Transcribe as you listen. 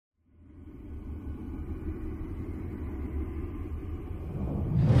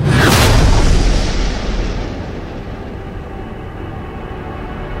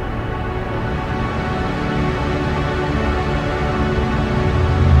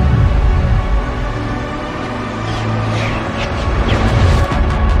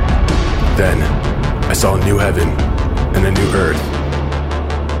Then I saw a new heaven and a new earth.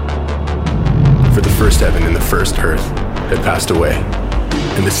 For the first heaven and the first earth had passed away,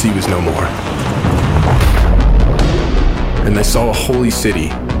 and the sea was no more. And I saw a holy city,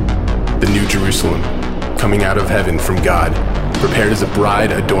 the New Jerusalem, coming out of heaven from God, prepared as a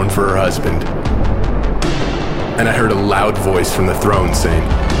bride adorned for her husband. And I heard a loud voice from the throne saying,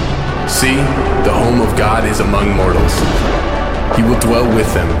 "See, the home of God is among mortals. He will dwell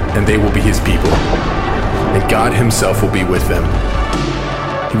with them, and they will be his people. And God himself will be with them.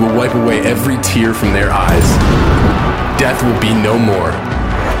 He will wipe away every tear from their eyes. Death will be no more.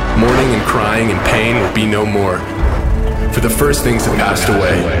 Mourning and crying and pain will be no more. For the first things have passed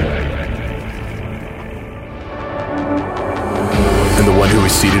away." And the one who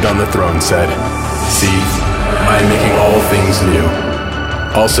was seated on the throne said, "See, I am making all things new."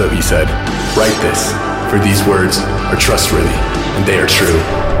 Also he said, "Write this, for these words are trustworthy, and they are true."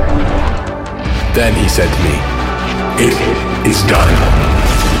 Then he said to me, "It is done.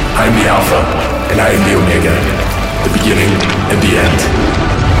 I am the Alpha, and I am the Omega, the beginning and the end.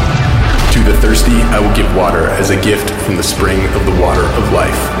 To the thirsty I will give water as a gift from the spring of the water of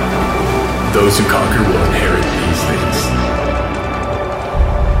life. Those who conquer will inherit these things."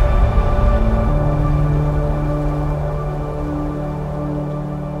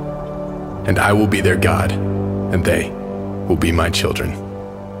 "And I will be their God, and they will be my children."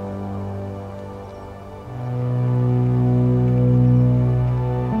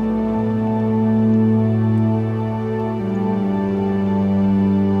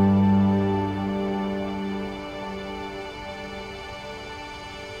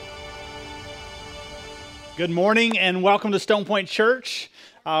 Good morning and welcome to Stone Point Church.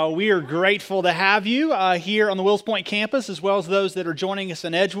 We are grateful to have you here on the Wills Point campus, as well as those that are joining us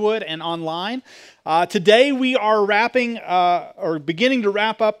in Edgewood and online. Today we are beginning to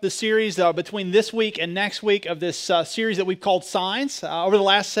wrap up the series between this week and next week of this series that we've called Signs. Over the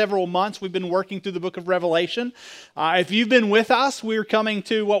last several months, we've been working through the book of Revelation. If you've been with us, we're coming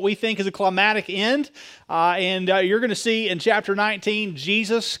to what we think is a climactic end. And you're going to see in chapter 19,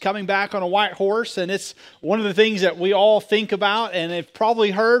 Jesus coming back on a white horse. And it's one of the things that we all think about and have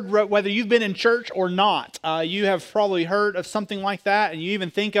probably heard, whether you've been in church or not. You have probably heard of something like that, and you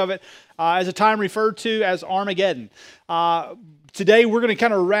even think of it as a time referred to as Armageddon. Today we're going to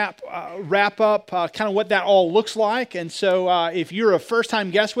kind of wrap up kind of what that all looks like. And so if you're a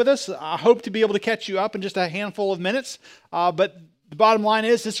first-time guest with us, I hope to be able to catch you up in just a handful of minutes. But the bottom line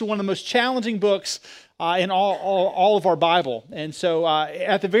is this is one of the most challenging books in all of our Bible. And so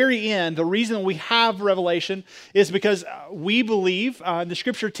at the very end, the reason we have Revelation is because we believe, the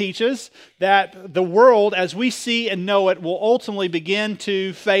Scripture teaches, that the world as we see and know it will ultimately begin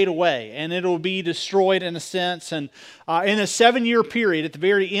to fade away, and it will be destroyed in a sense. And in a 7-year period at the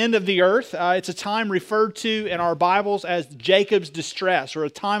very end of the earth, it's a time referred to in our Bibles as Jacob's distress, or a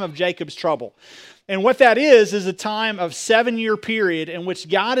time of Jacob's trouble. And what that is a time of 7-year period in which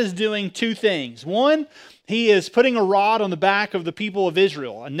God is doing two things. One, he is putting a rod on the back of the people of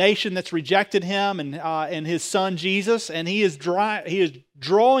Israel, a nation that's rejected him and his son Jesus, and he is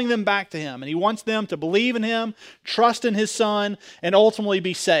drawing them back to him, and he wants them to believe in him, trust in his son, and ultimately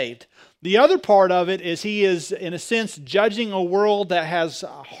be saved. The other part of it is he is, in a sense, judging a world that has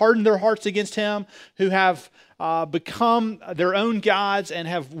hardened their hearts against him, who have become their own gods and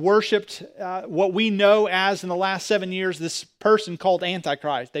have worshipped what we know as, in the last 7 years, this person called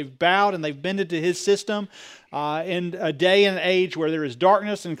Antichrist. They've bowed and they've bended to his system. In a day and age where there is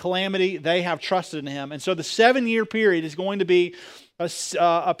darkness and calamity, they have trusted in him. And so the 7-year period is going to be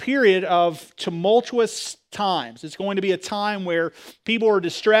a period of tumultuous times. It's going to be a time where people are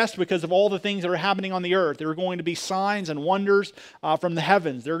distressed because of all the things that are happening on the earth. There are going to be signs and wonders from the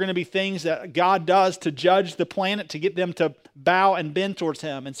heavens. There are going to be things that God does to judge the planet to get them to bow and bend towards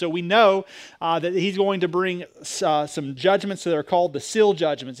him. And so we know that he's going to bring some judgments that are called the seal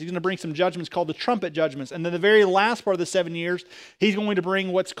judgments. He's going to bring some judgments called the trumpet judgments. And then the very last part of the 7 years, he's going to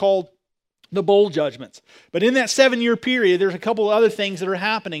bring what's called the bowl judgments. But in that 7-year period, there's a couple of other things that are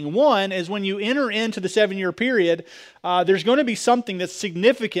happening. One is when you enter into the 7-year period, there's going to be something that's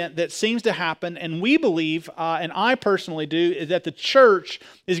significant that seems to happen, and we believe, and I personally do, is that the church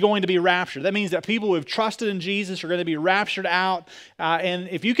is going to be raptured. That means that people who have trusted in Jesus are going to be raptured out. And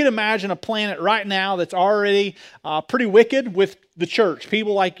if you can imagine a planet right now that's already pretty wicked with the church,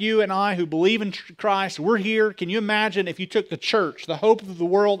 people like you and I who believe in Christ, we're here. Can you imagine if you took the church, the hope of the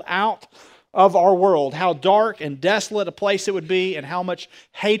world, out of our world, how dark and desolate a place it would be, and how much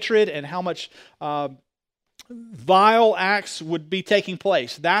hatred and how much vile acts would be taking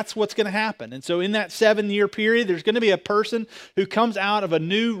place. That's what's going to happen. And so in that 7-year period, there's going to be a person who comes out of a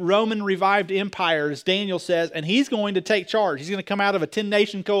new Roman revived empire, as Daniel says, and he's going to take charge. He's going to come out of a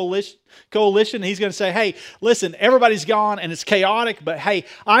 10-nation coalition, and he's going to say, hey, listen, everybody's gone and it's chaotic, but hey,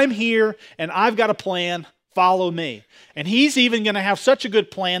 I'm here and I've got a plan. Follow me. And he's even going to have such a good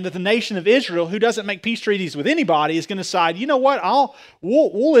plan that the nation of Israel, who doesn't make peace treaties with anybody, is going to decide, you know what,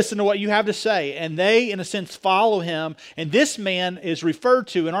 we'll listen to what you have to say. And they, in a sense, follow him. And this man is referred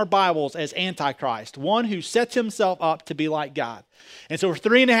to in our Bibles as Antichrist, one who sets himself up to be like God. And so for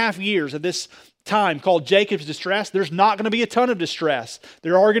 3.5 years of this time called Jacob's distress, there's not going to be a ton of distress.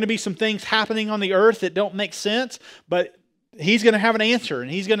 There are going to be some things happening on the earth that don't make sense, but he's going to have an answer,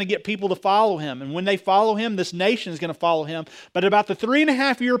 and he's going to get people to follow him. And when they follow him, this nation is going to follow him. But about the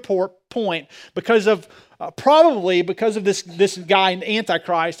 3.5-year point, probably because of this guy,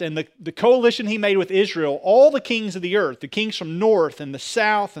 Antichrist, and the coalition he made with Israel, all the kings of the earth, the kings from north and the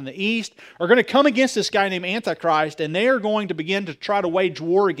south and the east, are going to come against this guy named Antichrist, and they are going to begin to try to wage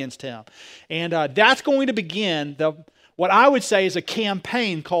war against him. And that's going to begin what I would say is a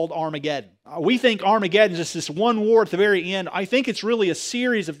campaign called Armageddon. We think Armageddon is just this one war at the very end. I think it's really a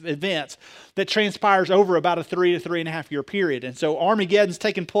series of events that transpires over about a 3 to 3.5 year period. And so Armageddon's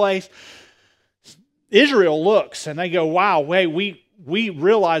taking place. Israel looks and they go, wow, wait, we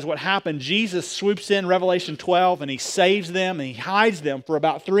realize what happened. Jesus swoops in Revelation 12 and he saves them and he hides them for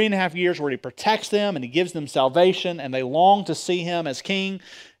about 3.5 years where he protects them and he gives them salvation and they long to see him as king.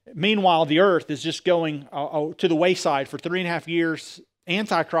 Meanwhile, the earth is just going to the wayside for 3.5 years.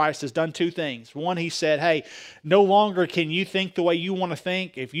 Antichrist has done two things. One, he said, hey, no longer can you think the way you want to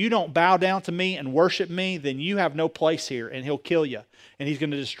think. If you don't bow down to me and worship me, then you have no place here, and he'll kill you, and he's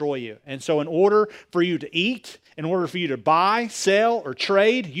going to destroy you. And so in order for you to eat, in order for you to buy, sell, or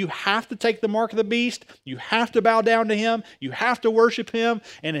trade, you have to take the mark of the beast. You have to bow down to him. You have to worship him.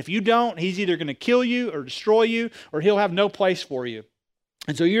 And if you don't, he's either going to kill you or destroy you, or he'll have no place for you.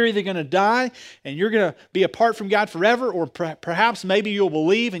 And so you're either going to die and you're going to be apart from God forever, or perhaps maybe you'll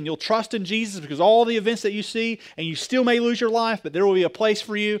believe and you'll trust in Jesus because all the events that you see, and you still may lose your life, but there will be a place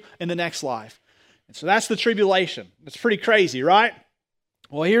for you in the next life. And so that's the tribulation. It's pretty crazy, right?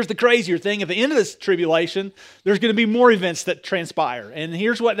 Well, here's the crazier thing. At the end of this tribulation, there's going to be more events that transpire. And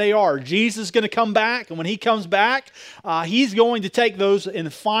here's what they are. Jesus is going to come back. And when he comes back, he's going to take those in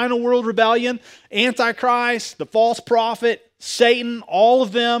the final world rebellion, Antichrist, the false prophet, Satan, all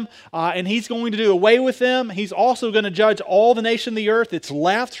of them, and he's going to do away with them. He's also going to judge all the nation of the earth that's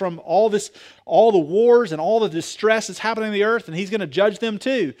left from all the wars and all the distress that's happening on the earth, and he's going to judge them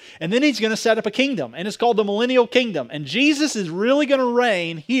too. And then he's going to set up a kingdom, and it's called the millennial kingdom. And Jesus is really going to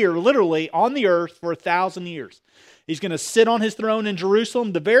reign here, literally, on the earth for 1,000 years. He's going to sit on his throne in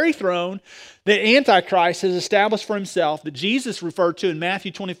Jerusalem, the very throne that Antichrist has established for himself, that Jesus referred to in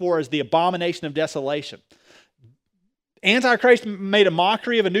Matthew 24 as the abomination of desolation. Antichrist made a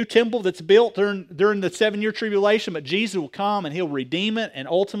mockery of a new temple that's built during the 7-year tribulation, but Jesus will come and he'll redeem it, and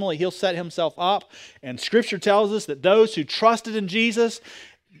ultimately he'll set himself up. And Scripture tells us that those who trusted in Jesus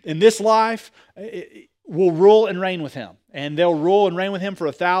in this life will rule and reign with him. And they'll rule and reign with him for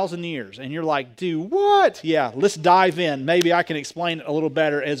 1,000 years. And you're like, dude, what? Yeah, let's dive in. Maybe I can explain it a little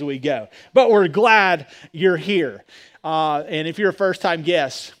better as we go. But we're glad you're here. And if you're a first-time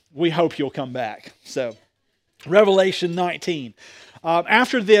guest, we hope you'll come back. So, Revelation 19.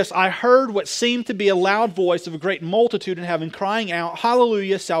 After this, I heard what seemed to be a loud voice of a great multitude in heaven crying out,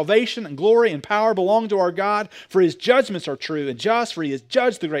 Hallelujah, salvation and glory and power belong to our God, for his judgments are true and just, for he has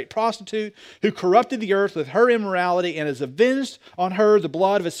judged the great prostitute who corrupted the earth with her immorality and has avenged on her the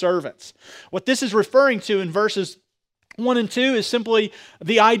blood of his servants. What this is referring to in verses 1 and 2 is simply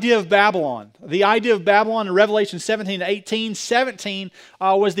the idea of Babylon. The idea of Babylon in Revelation 17 to 18. 17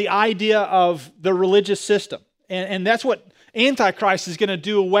 was the idea of the religious system. And that's what Antichrist is going to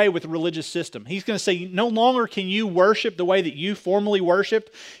do away with the religious system. He's going to say, no longer can you worship the way that you formerly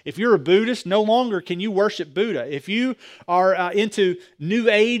worshiped. If you're a Buddhist, no longer can you worship Buddha. If you are into New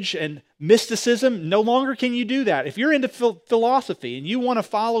Age and mysticism, no longer can you do that. If you're into philosophy and you want to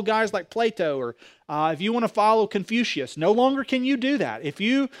follow guys like Plato, or if you want to follow Confucius, no longer can you do that. If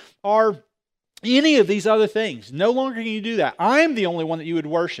you are any of these other things, no longer can you do that. I'm the only one that you would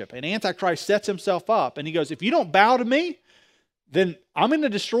worship. And Antichrist sets himself up and he goes, if you don't bow to me, then I'm going to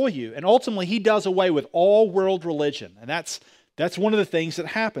destroy you. And ultimately, he does away with all world religion. And that's one of the things that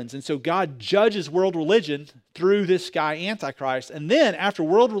happens. And so God judges world religion through this guy, Antichrist. And then after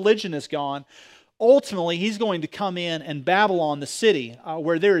world religion is gone, ultimately, he's going to come in, and Babylon, the city,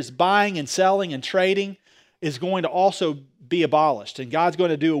 where there is buying and selling and trading, is going to also be abolished, and God's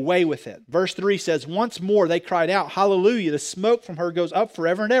going to do away with it. Verse 3 says, once more they cried out, hallelujah, the smoke from her goes up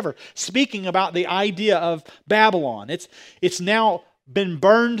forever and ever. Speaking about the idea of Babylon. It's now been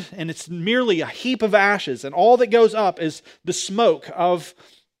burned, and it's merely a heap of ashes, and all that goes up is the smoke of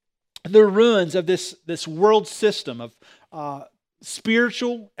the ruins of this world system of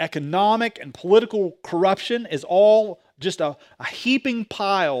spiritual, economic, and political corruption is all just a heaping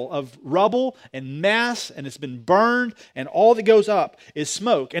pile of rubble and mess, and it's been burned, and all that goes up is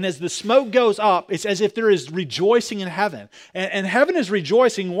smoke. And as the smoke goes up, it's as if there is rejoicing in heaven. And heaven is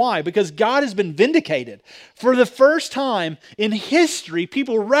rejoicing. Why? Because God has been vindicated. For the first time in history,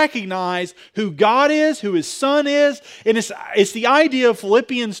 people recognize who God is, who His Son is, and it's the idea of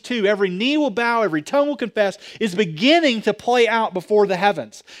Philippians 2, every knee will bow, every tongue will confess, is beginning to play out before the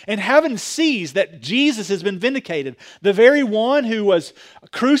heavens. And heaven sees that Jesus has been vindicated. The very one who was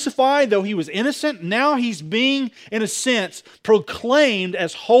crucified, though he was innocent, now he's being, in a sense, proclaimed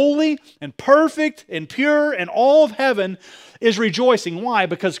as holy and perfect and pure, and all of heaven is rejoicing. Why?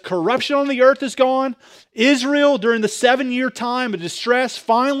 Because corruption on the earth is gone. Israel, during the 7-year time of distress,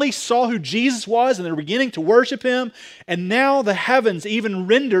 finally saw who Jesus was, and they're beginning to worship Him. And now the heavens even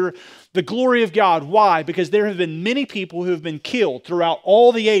render the glory of God. Why? Because there have been many people who have been killed throughout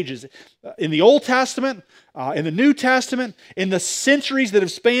all the ages. In the Old Testament, in the New Testament, in the centuries that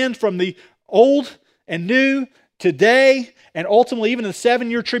have spanned from the Old and New, today, and ultimately even the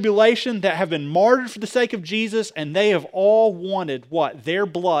 7-year tribulation, that have been martyred for the sake of Jesus, and they have all wanted what? Their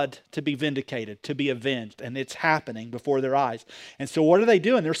blood to be vindicated, to be avenged, and it's happening before their eyes. And so what are they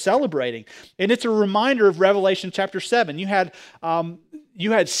doing? They're celebrating. And it's a reminder of Revelation chapter 7. You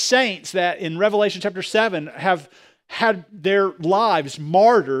had saints that in Revelation chapter 7 have had their lives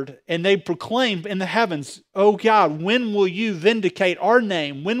martyred, and they proclaimed in the heavens, oh God, when will you vindicate our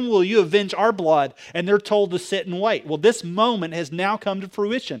name? When will you avenge our blood? And they're told to sit and wait. Well, this moment has now come to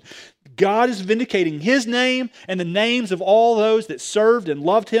fruition. God is vindicating His name and the names of all those that served and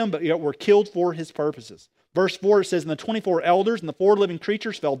loved Him, but yet were killed for His purposes. Verse 4, it says, and the 24 elders and the 4 living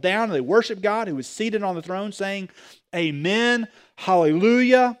creatures fell down, and they worshiped God who was seated on the throne, saying, Amen,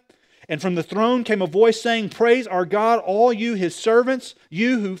 hallelujah. And from the throne came a voice saying, praise our God, all you His servants,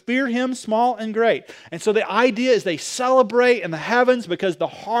 you who fear Him, small and great. And so the idea is they celebrate in the heavens because the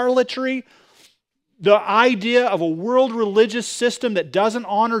harlotry, the idea of a world religious system that doesn't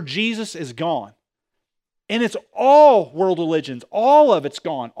honor Jesus is gone. And it's all world religions, all of it's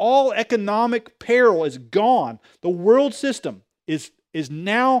gone. All economic peril is gone. The world system is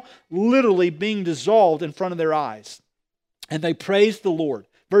now literally being dissolved in front of their eyes. And they praise the Lord.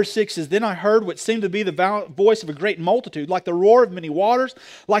 Verse 6 says, then I heard what seemed to be the voice of a great multitude, like the roar of many waters,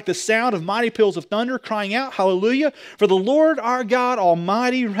 like the sound of mighty peals of thunder, crying out, hallelujah, for the Lord our God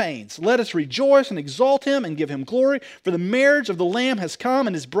Almighty reigns. Let us rejoice and exalt Him and give Him glory, for the marriage of the Lamb has come,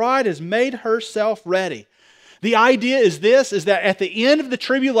 and His bride has made herself ready. The idea is this, is that at the end of the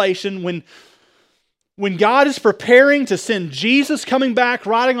tribulation, when God is preparing to send Jesus coming back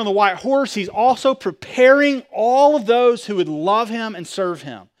riding on the white horse, He's also preparing all of those who would love Him and serve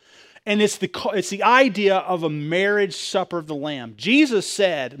Him. And it's the idea of a marriage supper of the Lamb. Jesus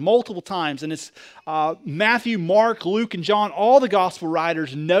said multiple times, and it's Matthew, Mark, Luke, and John, all the gospel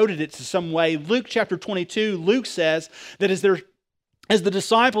writers noted it to some way. Luke chapter 22, Luke says that as the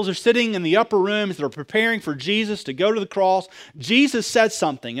disciples are sitting in the upper rooms, they're preparing for Jesus to go to the cross, Jesus said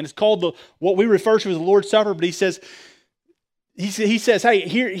something, and it's called what we refer to as the Lord's Supper, but he says, hey,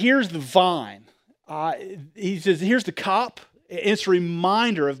 here's the vine. He says, here's the cup. It's a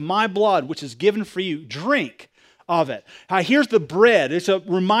reminder of my blood, which is given for you. Drink of it. Here's the bread. It's a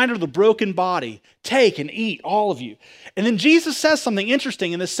reminder of the broken body. Take and eat, all of you. And then Jesus says something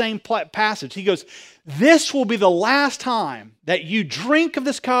interesting in the same passage. He goes, this will be the last time that you drink of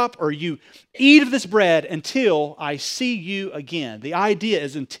this cup or you eat of this bread until I see you again. The idea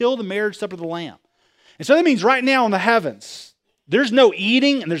is until the marriage supper of the Lamb. And so that means right now in the heavens, there's no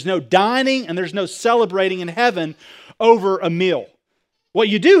eating and there's no dining and there's no celebrating in heaven over a meal. What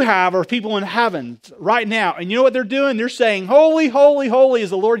you do have are people in heaven right now, and you know what they're doing? They're saying, holy, holy, holy is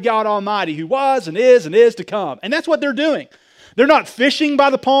the Lord God Almighty, who was and is to come. And that's what they're doing. They're not fishing by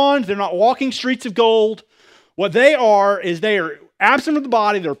the pond. They're not walking streets of gold. What they are is they are absent of the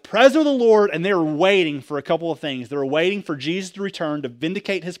body. They're present with the Lord, and they're waiting for a couple of things. They're waiting for Jesus to return to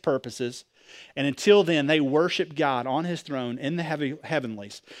vindicate His purposes. And until then, they worship God on His throne in the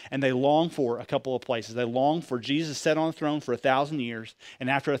heavenlies. And they long for a couple of places. They long for Jesus set on the throne for 1,000 years. And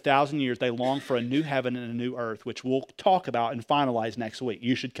after 1,000 years, they long for a new heaven and a new earth, which we'll talk about and finalize next week.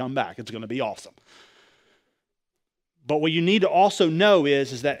 You should come back. It's going to be awesome. But what you need to also know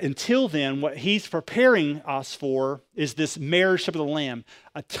is that until then, what he's preparing us for is this marriage supper of the Lamb,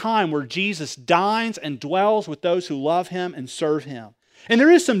 a time where Jesus dines and dwells with those who love him and serve him. And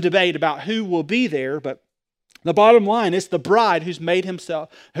there is some debate about who will be there, but the bottom line is the bride who's made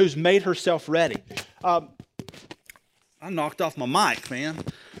herself ready. I knocked off my mic, man.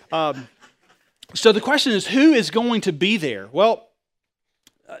 So the question is, who is going to be there? Well,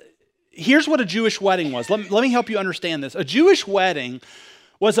 here's what a Jewish wedding was. Let me help you understand this. A Jewish wedding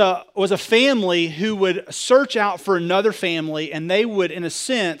was a family who would search out for another family, and they would, in a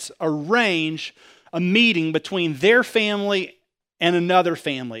sense, arrange a meeting between their family and another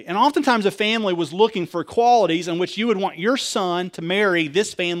family. And oftentimes a family was looking for qualities in which you would want your son to marry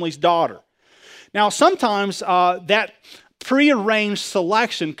this family's daughter. Now, sometimes that prearranged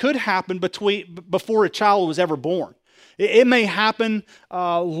selection could happen before a child was ever born. It may happen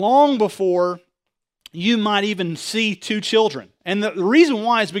long before you might even see two children. And the reason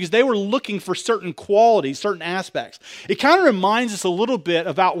why is because they were looking for certain qualities, certain aspects. It kind of reminds us a little bit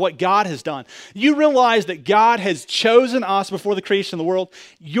about what God has done. You realize that God has chosen us before the creation of the world.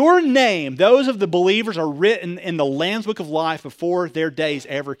 Your name, those of the believers, are written in the Lamb's Book of Life before their days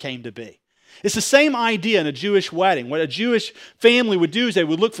ever came to be. It's the same idea in a Jewish wedding. What a Jewish family would do is they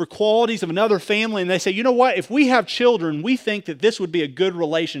would look for qualities of another family, and they say, you know what, if we have children, we think that this would be a good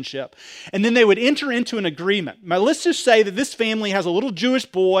relationship. And then they would enter into an agreement. Now, let's just say that this family has a little Jewish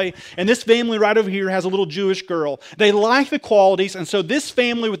boy, and this family right over here has a little Jewish girl. They like the qualities, and so this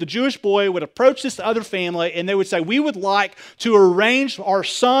family with the Jewish boy would approach this other family, and they would say, we would like to arrange our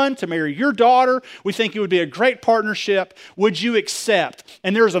son to marry your daughter. We think it would be a great partnership. Would you accept?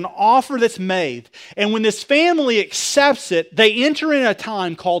 And there's an offer that's made. And when this family accepts it, they enter in a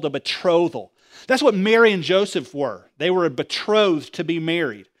time called a betrothal. That's what Mary and Joseph were. They were betrothed to be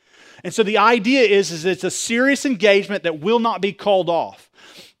married. And so the idea is it's a serious engagement that will not be called off.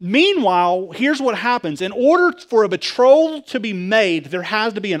 Meanwhile, here's what happens. In order for a betrothal to be made, there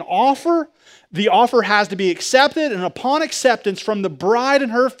has to be an offer. The offer has to be accepted, and upon acceptance from the bride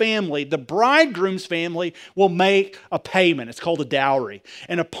and her family, the bridegroom's family will make a payment. It's called a dowry.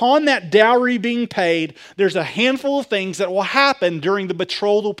 And upon that dowry being paid, there's a handful of things that will happen during the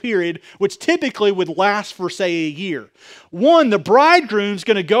betrothal period, which typically would last for, say, a year. One, the bridegroom's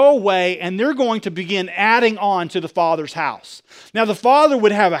going to go away, and they're going to begin adding on to the father's house. Now, the father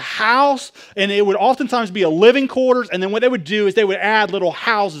would have a house, and it would oftentimes be a living quarters, and then what they would do is they would add little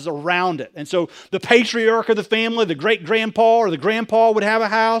houses around it. And so the patriarch of the family, the great-grandpa or the grandpa would have a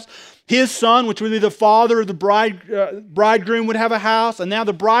house. His son, which would be the father of the bridegroom, would have a house. And now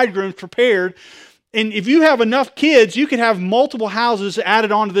the bridegroom's prepared. And if you have enough kids, you could have multiple houses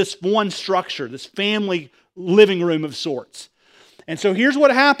added onto this one structure, this family living room of sorts. And so here's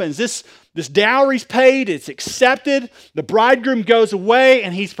what happens. This dowry's paid, it's accepted. The bridegroom goes away,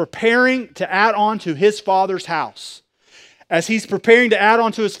 and he's preparing to add on to his father's house. As he's preparing to add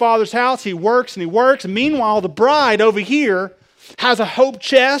on to his father's house, he works and he works. Meanwhile, the bride over here has a hope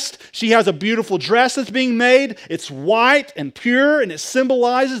chest. She has a beautiful dress that's being made. It's white and pure, and it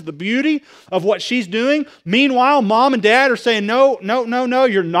symbolizes the beauty of what she's doing. Meanwhile, mom and dad are saying, no,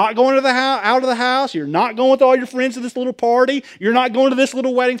 you're not going to out of the house. You're not going with all your friends to this little party. You're not going to this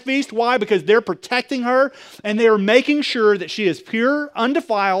little wedding feast. Why? Because they're protecting her, and they are making sure that she is pure,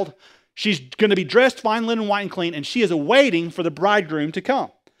 undefiled. She's going to be dressed fine linen, white and clean, and she is awaiting for the bridegroom to come.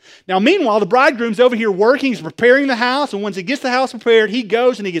 Now, meanwhile, the bridegroom's over here working. He's preparing the house, and once he gets the house prepared, he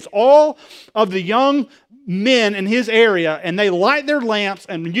goes and he gets all of the young men in his area, and they light their lamps,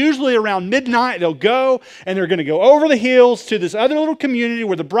 and usually around midnight, they'll go, and they're going to go over the hills to this other little community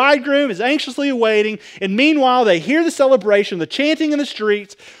where the bridegroom is anxiously awaiting, and meanwhile, they hear the celebration, the chanting in the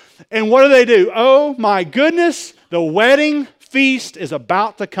streets, and what do? Oh, my goodness, the wedding feast is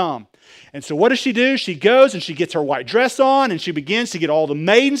about to come. And so what does she do? She goes and she gets her white dress on, and she begins to get all the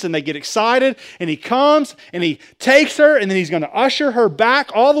maidens, and they get excited, and he comes and he takes her, and then he's going to usher her back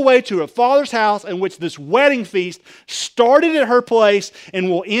all the way to her father's house, in which this wedding feast started at her place and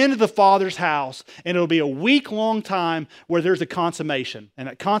will end at the father's house. And it'll be a week-long time where there's a consummation. And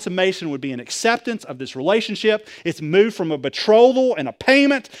that consummation would be an acceptance of this relationship. It's moved from a betrothal and a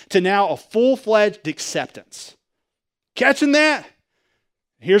payment to now a full-fledged acceptance. Catching that?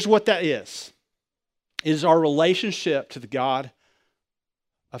 Here's what that is. It is our relationship to the God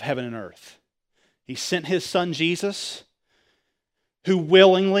of heaven and earth. He sent his son Jesus, who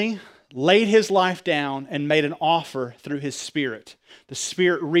willingly laid his life down and made an offer through his Spirit. The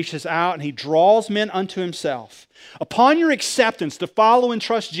Spirit reaches out and he draws men unto himself. Upon your acceptance to follow and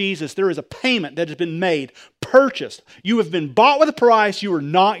trust Jesus, there is a payment that has been made, purchased. You have been bought with a price. You are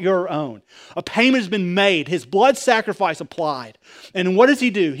not your own. A payment has been made. His blood sacrifice applied. And what does he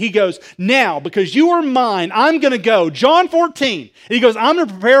do? He goes, now, because you are mine, I'm going to go. John 14. He goes, I'm going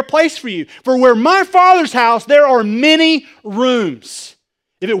to prepare a place for you. For where my Father's house, there are many rooms.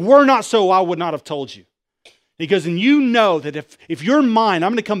 If it were not so, I would not have told you. He goes, and you know that if you're mine,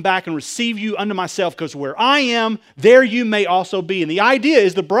 I'm going to come back and receive you unto myself, because where I am, there you may also be. And the idea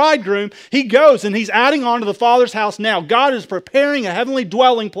is the bridegroom, he goes and he's adding on to the Father's house now. God is preparing a heavenly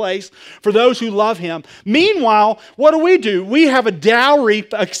dwelling place for those who love him. Meanwhile, what do? We have a dowry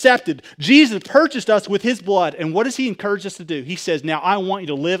accepted. Jesus purchased us with his blood. And what does he encourage us to do? He says, now I want you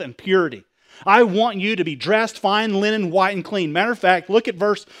to live in purity. I want you to be dressed fine linen, white and clean. Matter of fact, look at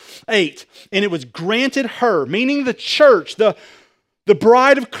verse 8. And it was granted her, meaning the church, the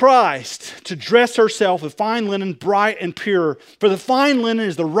bride of Christ, to dress herself with fine linen, bright and pure. For the fine linen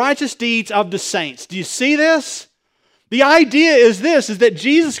is the righteous deeds of the saints. Do you see this? The idea is this, is that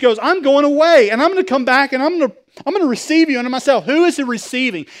Jesus goes, I'm going away and I'm going to come back and I'm going to receive you unto myself. Who is he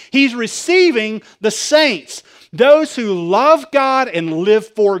receiving? He's receiving the saints, those who love God and live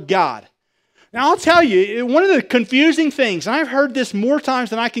for God. Now, I'll tell you, one of the confusing things, and I've heard this more times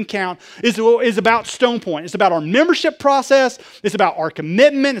than I can count, is about Stone Point. It's about our membership process. It's about our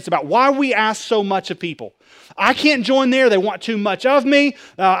commitment. It's about why we ask so much of people. I can't join there. They want too much of me.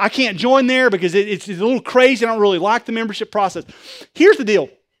 I can't join there because it's a little crazy. I don't really like the membership process. Here's the deal.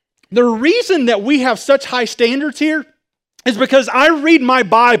 The reason that we have such high standards here is because I read my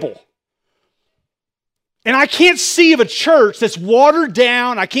Bible. And I can't see of a church that's watered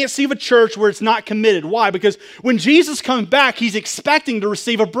down. I can't see of a church where it's not committed. Why? Because when Jesus comes back, he's expecting to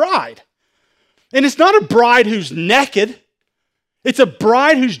receive a bride. And it's not a bride who's naked. It's a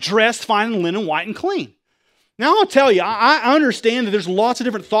bride who's dressed fine in linen, white and clean. Now, I'll tell you, I understand that there's lots of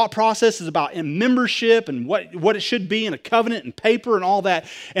different thought processes about membership and what it should be in a covenant and paper and all that.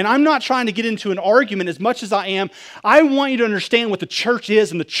 And I'm not trying to get into an argument as much as I am. I want you to understand what the church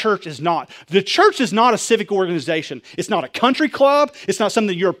is and the church is not. The church is not a civic organization. It's not a country club. It's not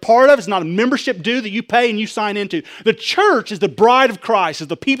something you're a part of. It's not a membership due that you pay and you sign into. The church is the bride of Christ, is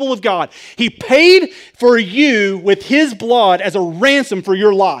the people of God. He paid for you with his blood as a ransom for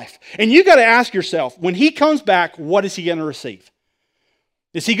your life. And you got to ask yourself, when he comes back, what is he going to receive?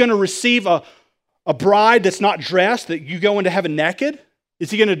 Is he going to receive a bride that's not dressed, that you go into heaven naked? Is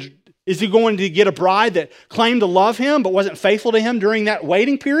he going to get a bride that claimed to love him but wasn't faithful to him during that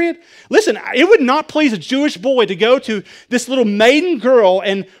waiting period? Listen, it would not please a Jewish boy to go to this little maiden girl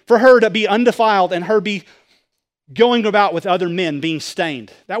and for her to be undefiled and her be going about with other men being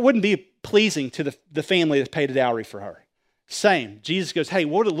stained. That wouldn't be pleasing to the family that paid a dowry for her. Same. Jesus goes, hey,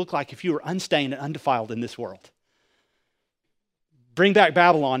 what would it look like if you were unstained and undefiled in this world? Bring back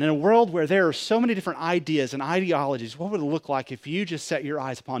Babylon. In a world where there are so many different ideas and ideologies, what would it look like if you just set your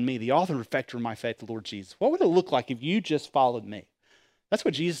eyes upon me, the author and perfecter of my faith, the Lord Jesus? What would it look like if you just followed me? That's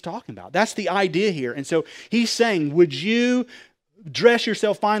what Jesus is talking about. That's the idea here. And so he's saying, would you dress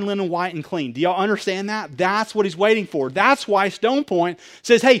yourself fine linen, white and clean? Do y'all understand that? That's what he's waiting for. That's why Stone Point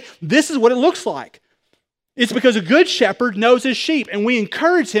says, hey, this is what it looks like. It's because a good shepherd knows his sheep, and we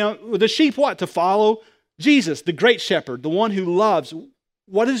encourage him, the sheep, what? To follow Jesus, the great shepherd, the one who loves.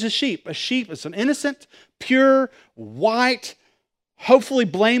 What is a sheep? A sheep is an innocent, pure, white, hopefully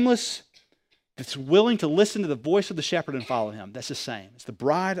blameless, that's willing to listen to the voice of the shepherd and follow him. That's the same. It's the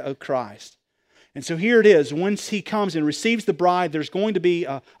bride of Christ. And so here it is. Once he comes and receives the bride, there's going to be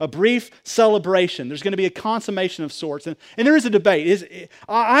a brief celebration. There's going to be a consummation of sorts. And there is a debate.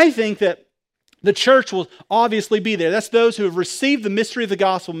 I think that the church will obviously be there. That's those who have received the mystery of the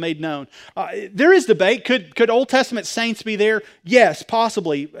gospel made known. There is debate. Could Old Testament saints be there? Yes,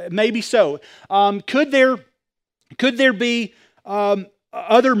 possibly. Maybe so. Could there be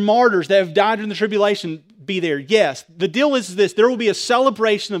other martyrs that have died in the tribulation be there? Yes. The deal is this. There will be a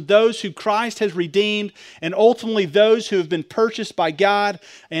celebration of those who Christ has redeemed and ultimately those who have been purchased by God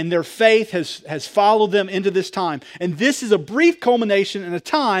and their faith has followed them into this time. And this is a brief culmination in a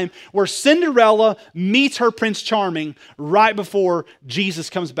time where Cinderella meets her Prince Charming right before Jesus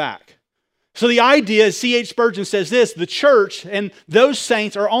comes back. So the idea is, C.H. Spurgeon says this, the church and those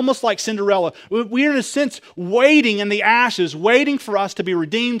saints are almost like Cinderella. We are in a sense waiting in the ashes, waiting for us to be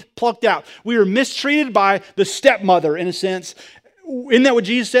redeemed, plucked out. We are mistreated by the stepmother in a sense. Isn't that what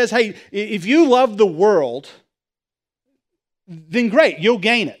Jesus says? Hey, if you love the world, then great, you'll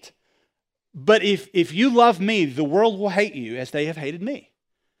gain it. But if you love me, the world will hate you as they have hated me.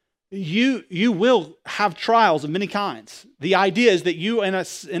 you will have trials of many kinds. The idea is that you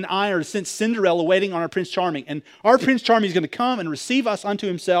and I are since Cinderella waiting on our Prince Charming. And our Prince Charming is going to come and receive us unto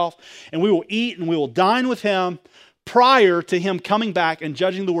himself, and we will eat and we will dine with him prior to him coming back and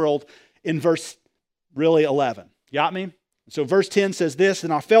judging the world in verse 11. Got me? So verse 10 says this,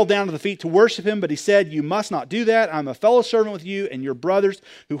 and I fell down to the feet to worship him, but he said, you must not do that. I'm a fellow servant with you and your brothers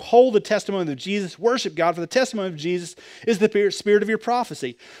who hold the testimony of Jesus. Worship God, for the testimony of Jesus is the spirit of your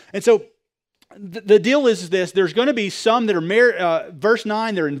prophecy. And so the deal is this, there's going to be some that are married, verse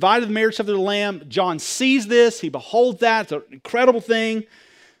 9, they're invited to the marriage supper of the Lamb. John sees this, he beholds that, it's an incredible thing.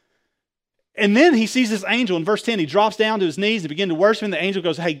 And then he sees this angel in verse 10, he drops down to his knees and begins to worship him. The angel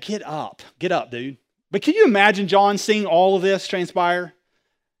goes, hey, get up, dude. But can you imagine John seeing all of this transpire?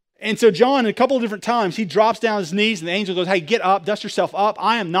 And so John, a couple of different times, he drops down his knees and the angel goes, hey, get up, dust yourself up.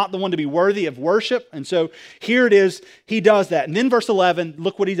 I am not the one to be worthy of worship. And so here it is, he does that. And then verse 11,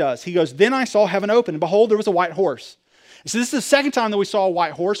 look what he does. He goes, then I saw heaven open, and behold, there was a white horse. So this is the second time that we saw a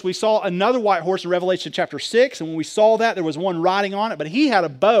white horse. We saw another white horse in Revelation chapter 6. And when we saw that, there was one riding on it, but he had a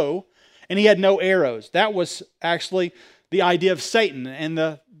bow and he had no arrows. That was actually the idea of Satan and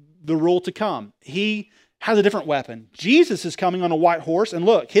the rule to come. He has a different weapon. Jesus is coming on a white horse, and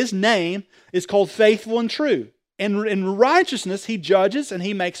look, his name is called Faithful and True. And in righteousness, he judges and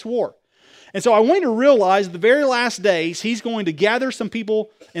he makes war. And so I want you to realize the very last days, he's going to gather some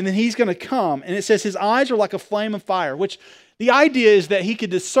people, and then he's going to come. And it says his eyes are like a flame of fire, which the idea is that he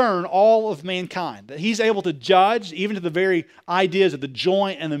could discern all of mankind, that he's able to judge even to the very ideas of the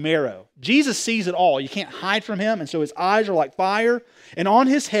joint and the marrow. Jesus sees it all. You can't hide from him. And so his eyes are like fire, and on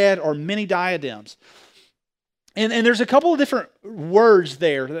his head are many diadems. And there's a couple of different words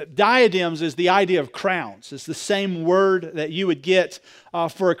there. Diadems is the idea of crowns. It's the same word that you would get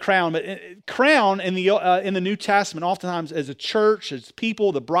for a crown. But crown in the New Testament, oftentimes as a church, as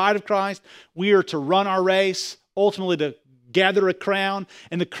people, the bride of Christ, we are to run our race, ultimately to gather a crown.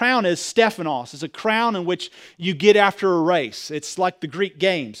 And the crown is Stephanos. It's a crown in which you get after a race. It's like the Greek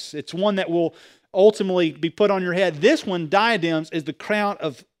games. It's one that will ultimately be put on your head. This one, diadems, is the crown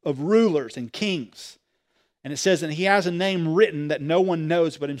of rulers and kings. And it says that he has a name written that no one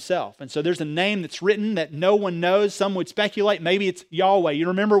knows but himself. And so there's a name that's written that no one knows. Some would speculate maybe it's Yahweh. You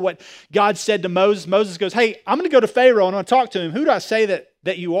remember what God said to Moses? Moses goes, hey, I'm going to go to Pharaoh and I'm going to talk to him. Who do I say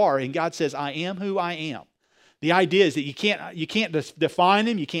that you are? And God says, I am who I am. The idea is that you can't define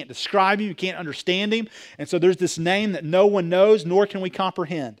him, you can't describe him, you can't understand him. And so there's this name that no one knows, nor can we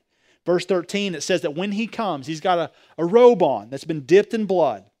comprehend. Verse 13, it says that when he comes, he's got a robe on that's been dipped in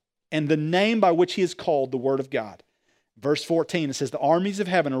blood, and the name by which he is called, the Word of God. Verse 14, it says, the armies of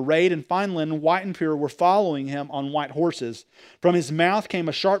heaven, arrayed in fine linen, white and pure, were following him on white horses. From his mouth came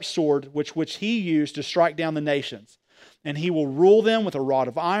a sharp sword, which he used to strike down the nations. And he will rule them with a rod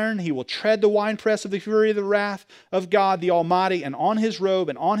of iron. He will tread the winepress of the fury of the wrath of God the Almighty. And on his robe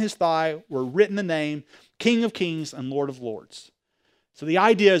and on his thigh were written the name, King of Kings and Lord of Lords. So the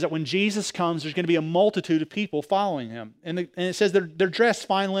idea is that when Jesus comes, there's going to be a multitude of people following him. And it says they're dressed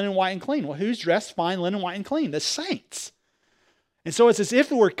fine linen, white and clean. Well, who's dressed fine linen, white and clean? The saints. And so it's as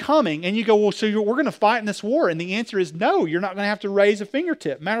if we're coming, and you go, well, so we're going to fight in this war. And the answer is no, you're not going to have to raise a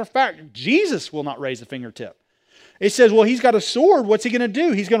fingertip. Matter of fact, Jesus will not raise a fingertip. It says, well, he's got a sword. What's he going to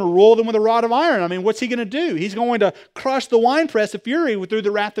do? He's going to rule them with a rod of iron. I mean, what's he going to do? He's going to crush the winepress of fury through the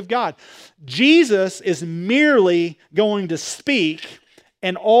wrath of God. Jesus is merely going to speak,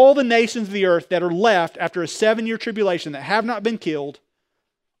 and all the nations of the earth that are left after a 7-year tribulation that have not been killed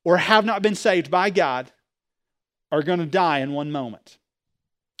or have not been saved by God are going to die in one moment.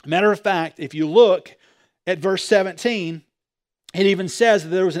 Matter of fact, if you look at verse 17, it even says that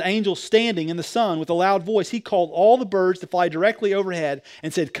there was an angel standing in the sun with a loud voice. He called all the birds to fly directly overhead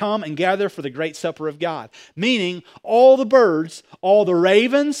and said, come and gather for the great supper of God. Meaning all the birds, all the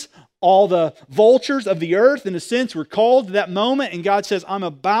ravens, all the vultures of the earth, in a sense, were called to that moment. And God says, I'm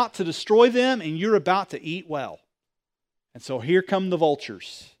about to destroy them and you're about to eat well. And so here come the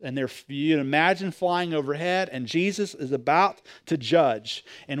vultures. And you can imagine flying overhead, and Jesus is about to judge.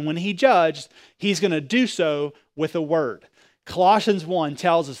 And when he judges, he's going to do so with a word. Colossians 1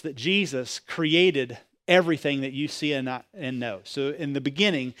 tells us that Jesus created everything that you see and know. So in the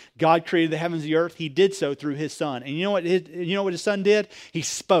beginning, God created the heavens and the earth. He did so through his Son. And you know what his Son did? He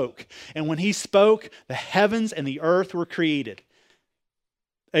spoke. And when he spoke, the heavens and the earth were created.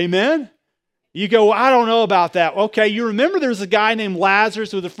 Amen? You go, well, I don't know about that. Okay, you remember there was a guy named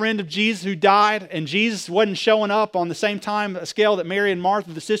Lazarus who was a friend of Jesus who died, and Jesus wasn't showing up on the same time scale that Mary and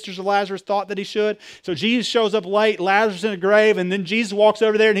Martha, the sisters of Lazarus, thought that he should. So Jesus shows up late, Lazarus in a grave, and then Jesus walks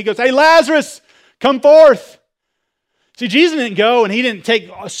over there and he goes, hey, Lazarus, come forth. See, Jesus didn't go and he didn't take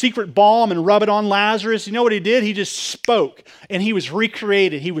a secret balm and rub it on Lazarus. You know what he did? He just spoke and he was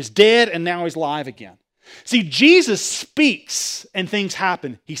recreated. He was dead and now he's alive again. See, Jesus speaks and things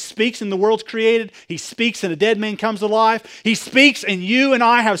happen. He speaks and the world's created. He speaks and a dead man comes to life. He speaks and you and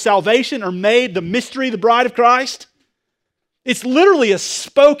I have salvation, are made the mystery, the bride of Christ. It's literally a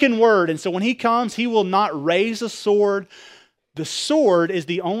spoken word. And so when he comes, he will not raise a sword. The sword is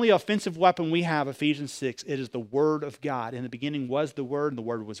the only offensive weapon we have, Ephesians 6. It is the Word of God. In the beginning was the Word, and the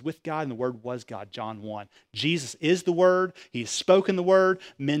Word was with God, and the Word was God, John 1. Jesus is the Word. He has spoken the Word.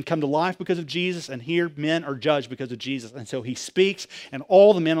 Men come to life because of Jesus, and here men are judged because of Jesus. And so he speaks, and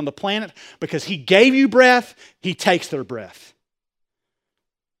all the men on the planet, because he gave you breath, he takes their breath.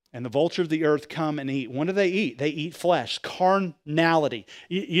 And the vultures of the earth come and eat. What do they eat? They eat flesh, carnality.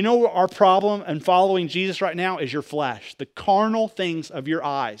 You know our problem in following Jesus right now is your flesh. The carnal things of your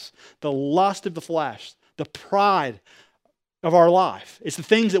eyes, the lust of the flesh, the pride of our life. It's the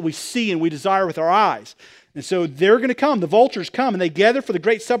things that we see and we desire with our eyes. And so they're going to come. The vultures come and they gather for the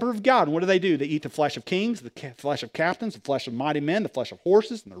great supper of God. And what do? They eat the flesh of kings, the flesh of captains, the flesh of mighty men, the flesh of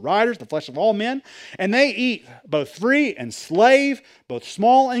horses and the riders, the flesh of all men. And they eat both free and slave, both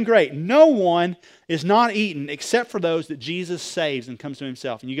small and great. No one is not eaten except for those that Jesus saves and comes to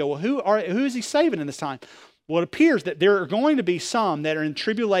himself. And you go, well, who is he saving in this time? Well, it appears that there are going to be some that are in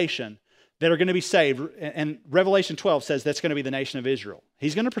tribulation that are going to be saved. And Revelation 12 says that's going to be the nation of Israel.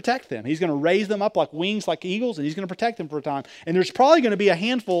 He's going to protect them. He's going to raise them up like wings, like eagles, and he's going to protect them for a time. And there's probably going to be a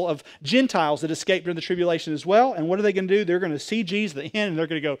handful of Gentiles that escape during the tribulation as well. And what are they going to do? They're going to see Jesus at the end, and they're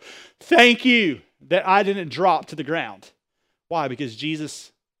going to go, thank you that I didn't drop to the ground. Why? Because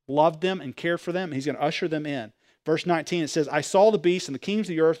Jesus loved them and cared for them, and he's going to usher them in. Verse 19, it says, I saw the beast and the kings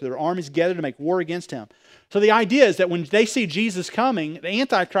of the earth with their armies gathered to make war against him. So the idea is that when they see Jesus coming, the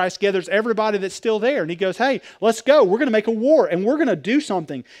Antichrist gathers everybody that's still there. And he goes, hey, let's go. We're going to make a war and we're going to do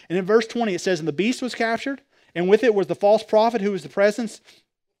something. And in verse 20, it says, and the beast was captured, and with it was the false prophet who was the presence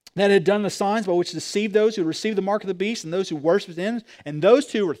that had done the signs by which deceived those who received the mark of the beast and those who worshipped him. And those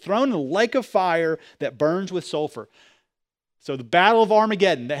two were thrown in the lake of fire that burns with sulfur. So the battle of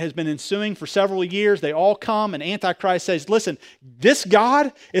Armageddon that has been ensuing for several years, they all come and Antichrist says, listen, this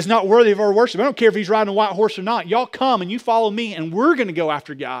God is not worthy of our worship. I don't care if he's riding a white horse or not. Y'all come and you follow me and we're going to go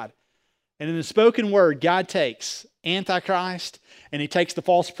after God. And in the spoken word, God takes Antichrist and he takes the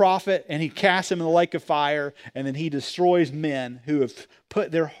false prophet and he casts him in the lake of fire and then he destroys men who have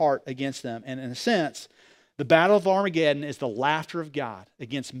put their heart against them. And in a sense, the battle of Armageddon is the laughter of God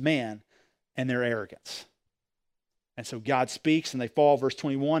against man and their arrogance. And so God speaks and they fall. Verse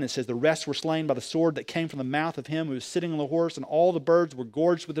 21, it says, the rest were slain by the sword that came from the mouth of him who was sitting on the horse, and all the birds were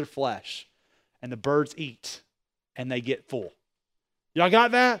gorged with their flesh. And the birds eat and they get full. Y'all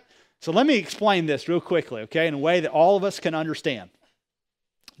got that? So let me explain this real quickly, okay, in a way that all of us can understand.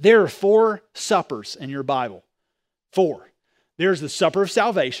 There are 4 suppers in your Bible. 4. There's the supper of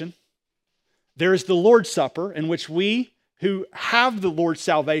salvation. There's the Lord's Supper, in which we who have the Lord's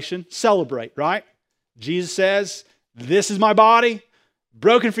salvation celebrate, right? Jesus says, this is my body,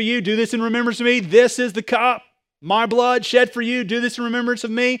 broken for you. Do this in remembrance of me. This is the cup, my blood shed for you. Do this in remembrance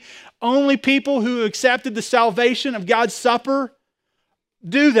of me. Only people who accepted the salvation of God's supper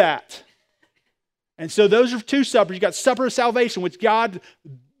do that. And so those are 2 suppers. You've got supper of salvation, which God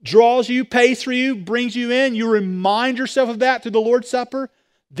draws you, pays for you, brings you in. You remind yourself of that through the Lord's Supper.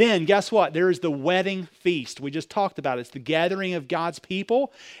 Then, guess what? There is the wedding feast. We just talked about it. It's the gathering of God's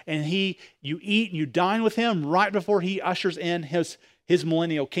people. And you eat and you dine with him right before he ushers in his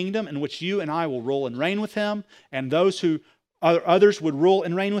millennial kingdom, in which you and I will rule and reign with him. And those who others would rule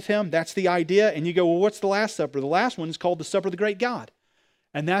and reign with him. That's the idea. And you go, well, what's the Last Supper? The last one is called the Supper of the Great God.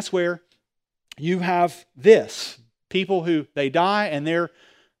 And that's where you have this. People who, they die and their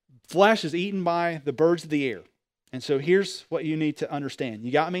flesh is eaten by the birds of the air. And so here's what you need to understand.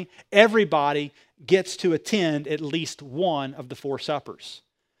 You got me? Everybody gets to attend at least one of the 4 suppers.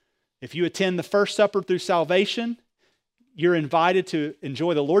 If you attend the first supper through salvation, you're invited to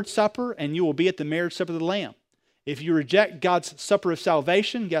enjoy the Lord's Supper and you will be at the marriage supper of the Lamb. If you reject God's supper of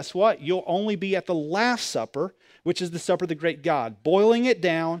salvation, guess what? You'll only be at the Last Supper, which is the supper of the great God. Boiling it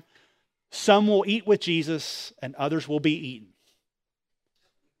down, some will eat with Jesus and others will be eaten.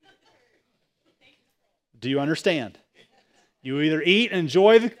 Do you understand? You either eat and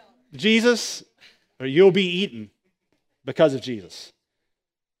enjoy Jesus or you'll be eaten because of Jesus.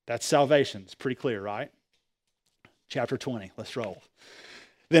 That's salvation. It's pretty clear, right? Chapter 20. Let's roll.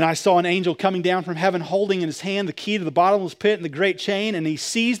 Then I saw an angel coming down from heaven, holding in his hand the key to the bottomless pit and the great chain, and he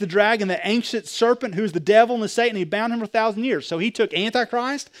seized the dragon, the ancient serpent, who is the devil and the Satan, and he bound him for 1,000 years. So he took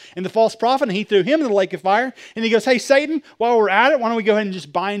Antichrist and the false prophet, and he threw him in the lake of fire, and he goes, hey, Satan, while we're at it, why don't we go ahead and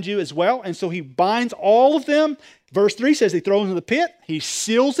just bind you as well? And so he binds all of them. Verse 3 says he throws them in the pit, he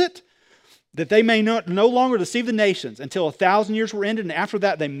seals it, that they may no longer deceive the nations until 1,000 years were ended, and after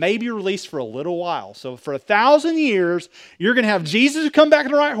that they may be released for a little while. So for 1,000 years, you're going to have Jesus who come back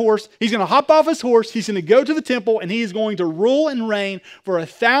on the right horse. He's going to hop off his horse. He's going to go to the temple, and he is going to rule and reign for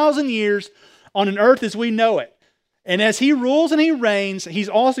 1,000 years on an earth as we know it. And as he rules and he reigns, he's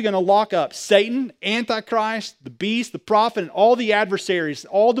also going to lock up Satan, Antichrist, the beast, the prophet, and all the adversaries,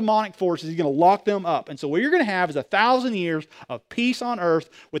 all demonic forces. He's going to lock them up. And so what you're going to have is 1,000 years of peace on earth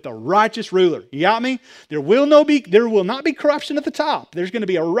with a righteous ruler. You got me? There will not be corruption at the top. There's going to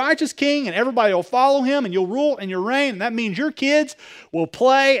be a righteous king, and everybody will follow him, and you'll rule and you'll reign. And that means your kids will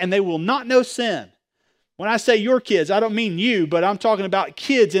play, and they will not know sin. When I say your kids, I don't mean you, but I'm talking about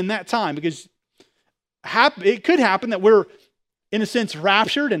kids in that time, because it could happen that we're, in a sense,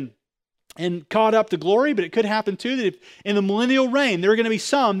 raptured and caught up to glory, but it could happen too that if in the millennial reign, there are going to be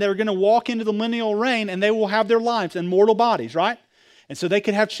some that are going to walk into the millennial reign and they will have their lives in mortal bodies, right? And so they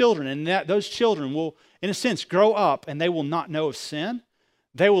could have children, and those children will, in a sense, grow up and they will not know of sin.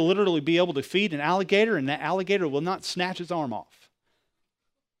 They will literally be able to feed an alligator, and that alligator will not snatch its arm off.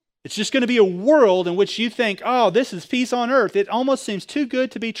 It's just going to be a world in which you think, oh, this is peace on earth. It almost seems too good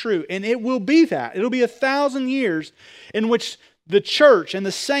to be true. And it will be that. It'll be 1,000 years in which the church and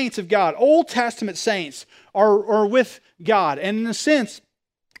the saints of God, Old Testament saints, are with God. And in a sense,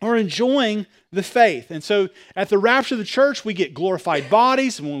 are enjoying the faith. And so at the rapture of the church, we get glorified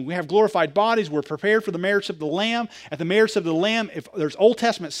bodies. And when we have glorified bodies, we're prepared for the marriage of the Lamb. At the marriage of the Lamb, if there's Old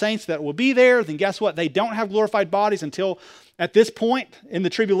Testament saints that will be there, then guess what? They don't have glorified bodies until at this point in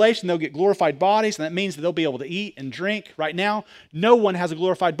the tribulation, they'll get glorified bodies, and that means that they'll be able to eat and drink. Right now, no one has a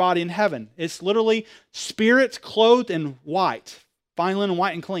glorified body in heaven. It's literally spirits clothed in white, fine linen,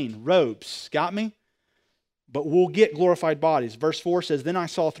 white and clean, robes. Got me? But we'll get glorified bodies. Verse 4 says, then I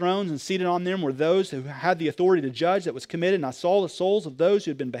saw thrones, and seated on them were those who had the authority to judge that was committed, and I saw the souls of those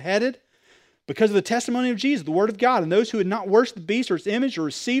who had been beheaded because of the testimony of Jesus, the word of God, and those who had not worshipped the beast or its image or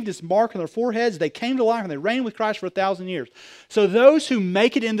received its mark on their foreheads, they came to life and they reigned with Christ for 1,000 years. So those who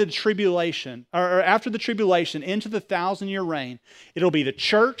make it into the tribulation, or after the tribulation, into the 1,000-year reign, it'll be the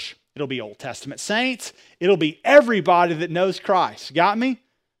church, it'll be Old Testament saints, it'll be everybody that knows Christ. Got me?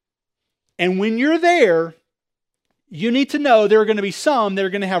 And when you're there, you need to know there are going to be some that are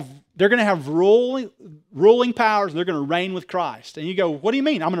going to have ruling powers. They're going to reign with Christ. And you go, what do you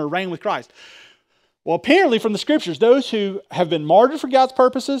mean I'm going to reign with Christ? Well, apparently from the scriptures, those who have been martyred for God's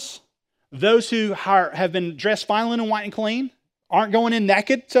purposes, those who have been dressed fine linen, white and clean, aren't going in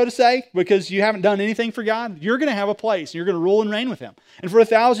naked, so to say, because you haven't done anything for God, you're going to have a place. You're going to rule and reign with Him. And for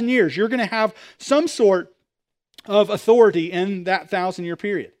 1,000 years, you're going to have some sort of authority in that 1,000-year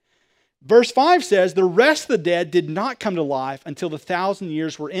period. Verse 5 says, the rest of the dead did not come to life until the 1,000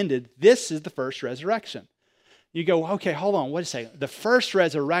 years were ended. This is the first resurrection. You go, okay, hold on, wait a second. The first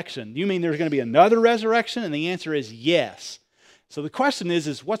resurrection, you mean there's going to be another resurrection? And the answer is yes. So the question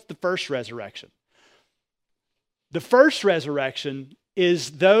is what's the first resurrection? The first resurrection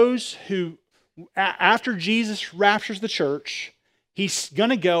is those who, after Jesus raptures the church, He's going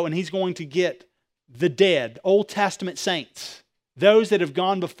to go and He's going to get the dead, Old Testament saints, those that have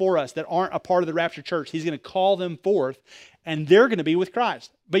gone before us that aren't a part of the rapture church. He's going to call them forth, and they're going to be with Christ.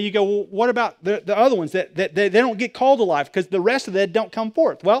 But you go, well, what about the other ones that they don't get called to life because the rest of them don't come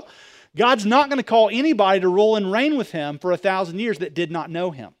forth? Well, God's not going to call anybody to rule and reign with Him for 1,000 years that did not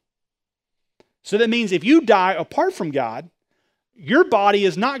know Him. So that means if you die apart from God, your body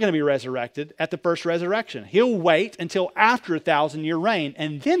is not going to be resurrected at the first resurrection. He'll wait until after 1,000-year reign,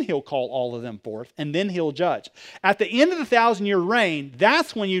 and then He'll call all of them forth, and then He'll judge. At the end of the 1,000-year reign,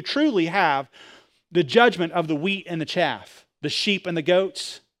 that's when you truly have the judgment of the wheat and the chaff, the sheep and the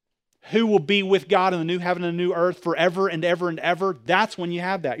goats, who will be with God in the new heaven and the new earth forever and ever and ever. That's when you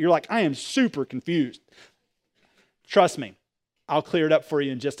have that. You're like, I am super confused. Trust me, I'll clear it up for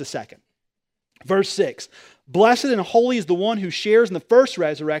you in just a second. Verse 6, blessed and holy is the one who shares in the first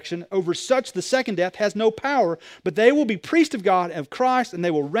resurrection. Over such the second death has no power, but they will be priests of God and of Christ, and they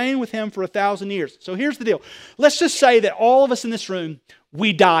will reign with Him for 1,000 years. So here's the deal. Let's just say that all of us in this room,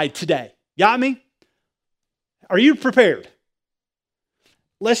 we died today. Got me? Are you prepared?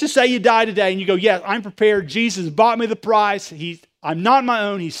 Let's just say you die today and you go, yes, I'm prepared. Jesus bought me the price. I'm not my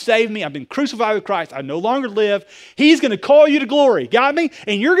own. He saved me. I've been crucified with Christ. I no longer live. He's going to call you to glory. Got me?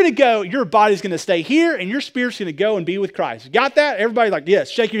 And you're going to go. Your body's going to stay here, and your spirit's going to go and be with Christ. Got that? Everybody's like,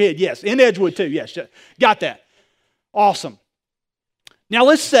 yes. Shake your head. Yes. In Edgewood, too. Yes. Got that. Awesome. Now,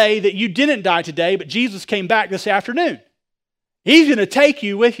 let's say that you didn't die today, but Jesus came back this afternoon. He's going to take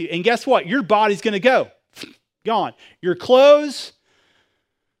you with you. And guess what? Your body's going to go. Gone. Your clothes,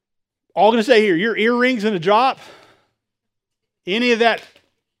 all going to stay here. Your earrings going to drop. Any of that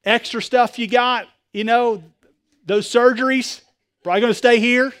extra stuff you got, those surgeries, probably going to stay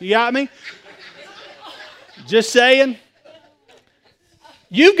here. You got me? Just saying.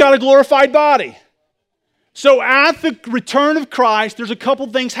 You've got a glorified body. So at the return of Christ, there's a couple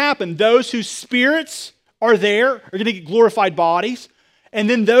things happen. Those whose spirits are there are going to get glorified bodies. And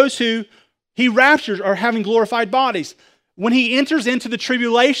then those who he raptures are having glorified bodies. When he enters into the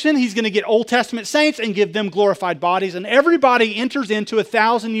tribulation, he's going to get Old Testament saints and give them glorified bodies. And everybody enters into a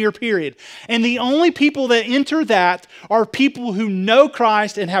 1,000-year period. And the only people that enter that are people who know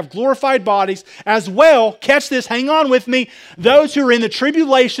Christ and have glorified bodies as well. Catch this, hang on with me. Those who are in the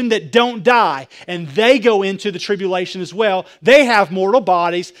tribulation that don't die. And they go into the tribulation as well. They have mortal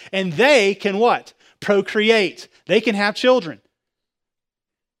bodies and they can what? Procreate. They can have children.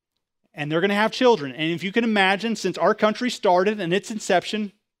 And they're going to have children. And if you can imagine, since our country started and its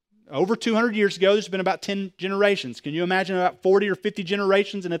inception over 200 years ago, there's been about 10 generations. Can you imagine about 40 or 50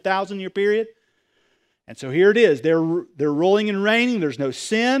 generations in a 1,000-year period? And so here it is. They're ruling and reigning. There's no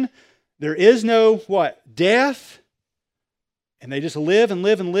sin. There is no, what? Death. And they just live and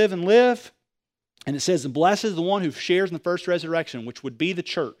live and live and live. And it says, blessed is the one who shares in the first resurrection, which would be the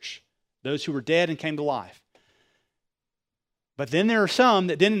church, those who were dead and came to life. But then there are some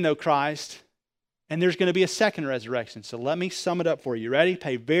that didn't know Christ, and there's going to be a second resurrection. So let me sum it up for you. Ready?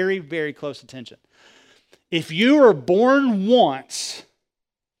 Pay very, very close attention. If you are born once,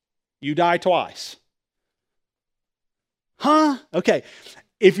 you die twice. Huh? Okay.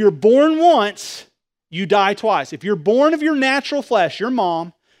 If you're born once, you die twice. If you're born of your natural flesh, your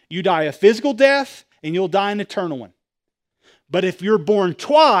mom, you die a physical death, and you'll die an eternal one. But if you're born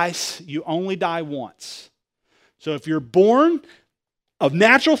twice, you only die once. So if you're born of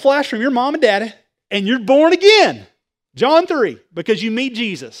natural flesh from your mom and daddy, and you're born again, John 3, because you meet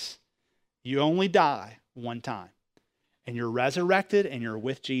Jesus, you only die one time. And you're resurrected and you're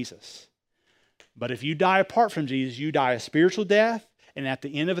with Jesus. But if you die apart from Jesus, you die a spiritual death, and at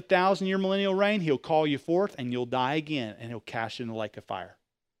the end of 1,000-year millennial reign, he'll call you forth and you'll die again, and he'll cast you in the lake of fire.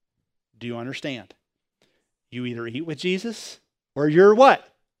 Do you understand? You either eat with Jesus or you're what?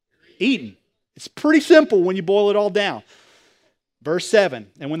 Eaten. It's pretty simple when you boil it all down. Verse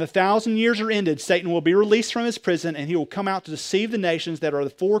 7, and when the 1,000 years are ended, Satan will be released from his prison, and he will come out to deceive the nations that are the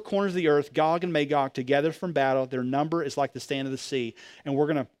four corners of the earth, Gog and Magog, together from battle. Their number is like the sand of the sea. And we're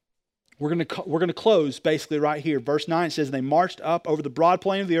going to close basically right here. Verse 9 says, they marched up over the broad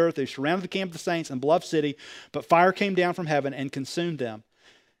plain of the earth. They surrounded the camp of the saints and beloved city, but fire came down from heaven and consumed them.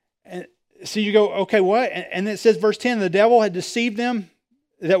 And so you go, okay, what? And it says, verse 10, the devil had deceived them,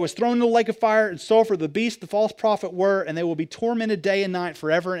 that was thrown into the lake of fire and sulfur, the beast, the false prophet were, and they will be tormented day and night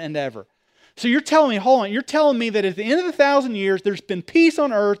forever and ever. So you're telling me, hold on, you're telling me that at the end of the 1,000 years, there's been peace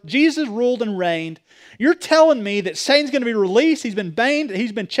on earth, Jesus ruled and reigned. You're telling me that Satan's going to be released, he's been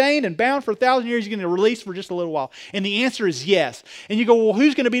chained and bound for 1,000 years, he's going to be released for just a little while. And the answer is yes. And you go, well,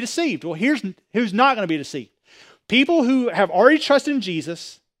 who's going to be deceived? Well, here's who's not going to be deceived. People who have already trusted in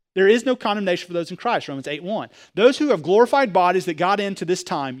Jesus. There is no condemnation for those in Christ, Romans 8:1. Those who have glorified bodies that got into this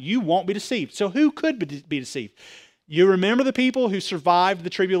time, you won't be deceived. So who could be deceived? You remember the people who survived the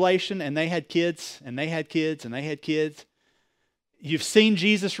tribulation and they had kids and they had kids and they had kids? You've seen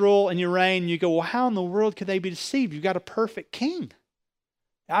Jesus rule and you reign. You go, well, how in the world could they be deceived? You've got a perfect king.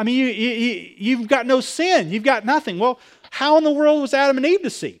 I mean, you've got no sin. You've got nothing. Well, how in the world was Adam and Eve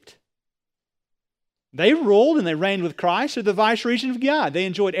deceived? They ruled and they reigned with Christ. They're the vice regent of God. They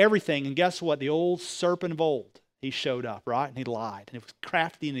enjoyed everything. And guess what? The old serpent of old, he showed up, right? And he lied. And it was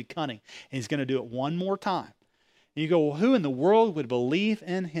crafty and cunning. And he's going to do it one more time. And you go, well, who in the world would believe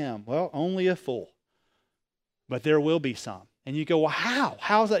in him? Well, only a fool. But there will be some. And you go, well, how?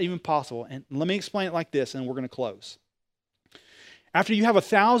 How is that even possible? And let me explain it like this, and we're going to close. After you have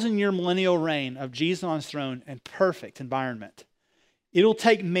 1,000-year millennial reign of Jesus on his throne and perfect environment, it'll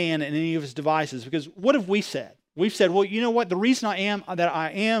take man and any of his devices, because what have we said? We've said, well, you know what? The reason I am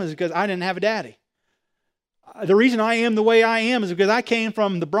is because I didn't have a daddy. The reason I am the way I am is because I came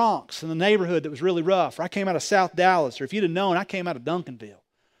from the Bronx, in the neighborhood that was really rough. Or I came out of South Dallas. Or if you'd have known, I came out of Duncanville.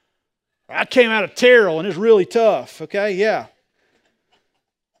 Or I came out of Terrell and it's really tough. Okay, yeah.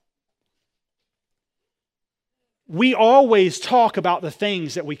 we always talk about the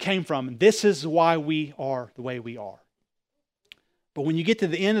things that we came from. This is why we are the way we are. But when you get to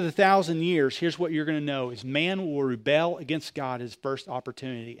the end of the 1,000 years, here's what you're going to know is man will rebel against God his first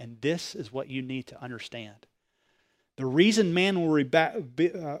opportunity. And this is what you need to understand. The reason man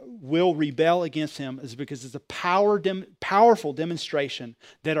will rebel against him is because it's a powerful demonstration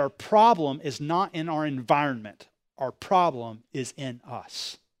that our problem is not in our environment. Our problem is in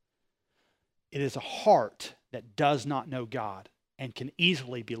us. It is a heart that does not know God and can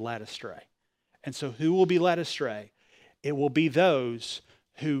easily be led astray. And so who will be led astray? It will be those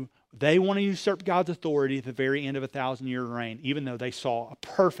who they want to usurp God's authority at the very end of a 1,000-year reign, even though they saw a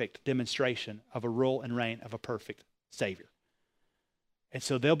perfect demonstration of a rule and reign of a perfect Savior. And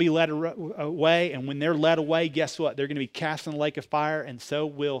so they'll be led away, and when they're led away, guess what? They're going to be cast in the lake of fire, and so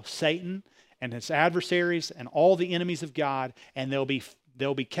will Satan and his adversaries and all the enemies of God, and they'll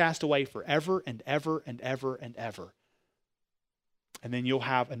be cast away forever and ever and ever and ever. And then you'll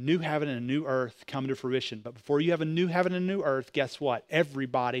have a new heaven and a new earth come to fruition. But before you have a new heaven and a new earth, guess what?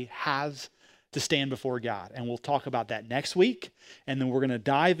 Everybody has to stand before God. And we'll talk about that next week. And then we're going to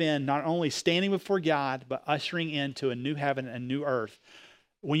dive in, not only standing before God, but ushering into a new heaven and a new earth.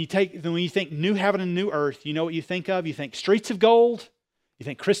 When you think new heaven and new earth, you know what you think of? You think streets of gold. You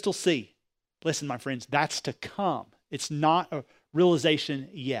think crystal sea. Listen, my friends, that's to come. It's not a realization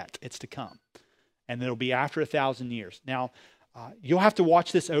yet. It's to come. And it'll be after 1,000 years. Now, you'll have to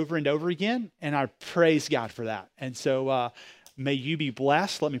watch this over and over again, and I praise God for that. And so may you be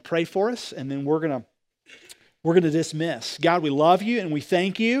blessed. Let me pray for us, and then we're gonna dismiss. God, we love you, and we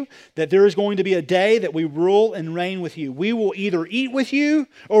thank you that there is going to be a day that we rule and reign with you. We will either eat with you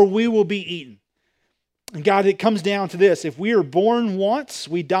or we will be eaten. And God, it comes down to this. If we are born once,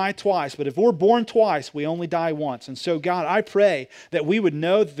 we die twice. But if we're born twice, we only die once. And so, God, I pray that we would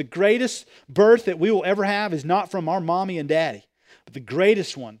know that the greatest birth that we will ever have is not from our mommy and daddy. But the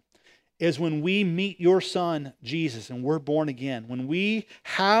greatest one is when we meet your Son, Jesus, and we're born again. When we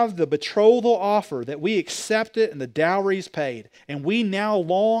have the betrothal offer, that we accept it and the dowry is paid. And we now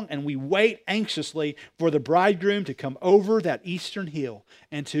long and we wait anxiously for the bridegroom to come over that eastern hill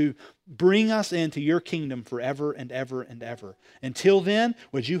and to bring us into your kingdom forever and ever and ever. Until then,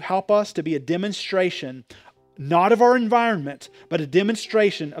 would you help us to be a demonstration not of our environment, but a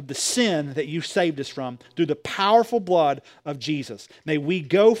demonstration of the sin that you saved us from through the powerful blood of Jesus. May we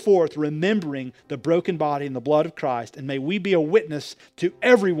go forth remembering the broken body and the blood of Christ, and may we be a witness to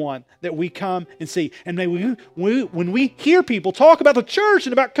everyone that we come and see. And may we, when we hear people talk about the church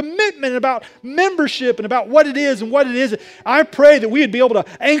and about commitment and about membership and about what it is and what it isn't, I pray that we would be able to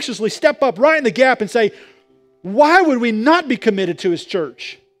anxiously step up right in the gap and say, why would we not be committed to His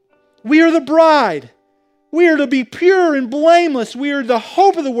church? We are the bride. We are to be pure and blameless. We are the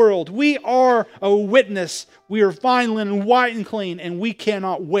hope of the world. We are a witness. We are fine linen, white and clean, and we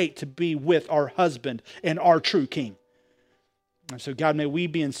cannot wait to be with our husband and our true King. And so, God, may we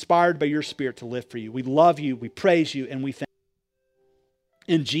be inspired by your Spirit to live for you. We love you, we praise you, and we thank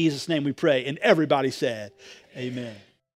you. In Jesus' name we pray. And everybody said, amen.